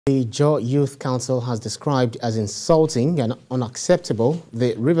The Ijaw Youth Council has described as insulting and unacceptable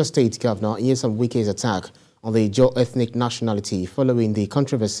the River State Governor Nyesom Wike's attack on the Ijaw ethnic nationality following the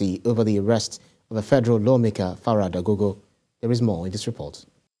controversy over the arrest of a federal lawmaker, Farah Dagogo. There is more in this report.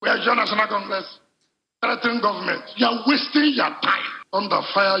 We are Ijaw National Congress, threatening government. You are wasting your time under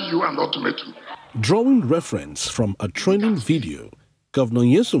fire you and ultimatum. Drawing reference from a training video, Governor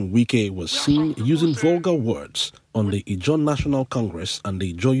Nyesom Wike was seen using vulgar words on the Ijaw National Congress and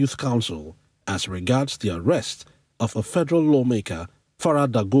the Ijaw Youth Council as regards the arrest of a federal lawmaker, Farah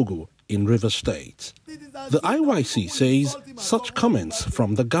Dagogo, in River State. The IYC says such comments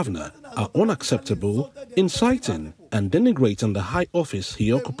from the governor are unacceptable, inciting and denigrating the high office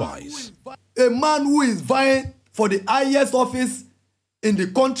he occupies. A man who is vying for the highest office in the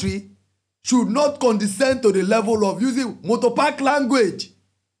country should not condescend to the level of using motopark language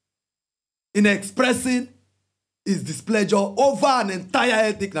in expressing his displeasure over an entire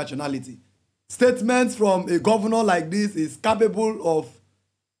ethnic nationality. Statements from a governor like this is capable of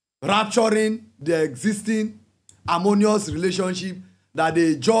rupturing the existing harmonious relationship that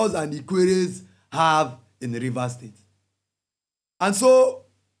the Ijaws and Ikweres have in the River State. And so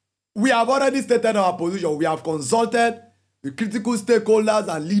we have already stated our position. We have consulted the critical stakeholders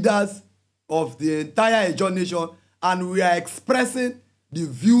and leaders of the entire Ijaw nation, and we are expressing the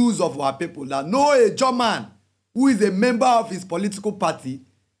views of our people that no Ijaw man who is a member of his political party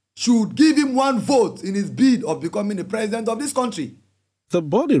should give him one vote in his bid of becoming the president of this country. The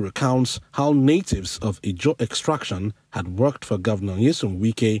body recounts how natives of Ijaw extraction had worked for Governor Nyesom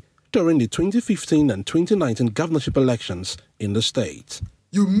Wike during the 2015 and 2019 governorship elections in the state.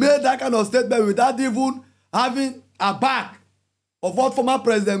 You made that kind of statement without even having a back of what former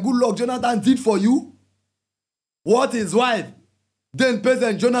President Goodluck Jonathan did for you, what his wife, then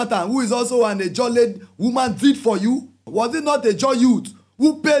President Jonathan, who is also an Ijaw-led woman, did for you. Was it not a Ijaw youth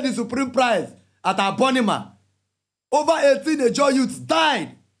who paid the supreme price at Abonima? Over 18 Ijaw youths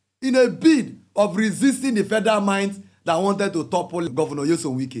died in a bid of resisting the federal minds that wanted to topple Governor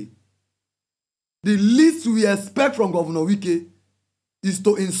Nyesom Wike. The least we expect from Governor Wike is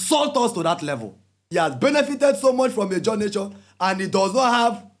to insult us to that level. He has benefited so much from Ijaw nation, and he does not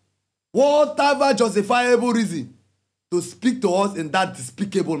have whatever justifiable reason to speak to us in that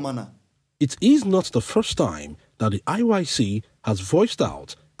despicable manner. It is not the first time that the IYC has voiced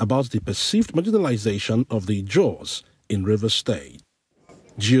out about the perceived marginalization of the Ijaws in River State.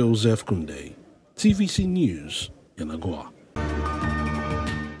 Joseph Kunde, TVC News, Yanagwa.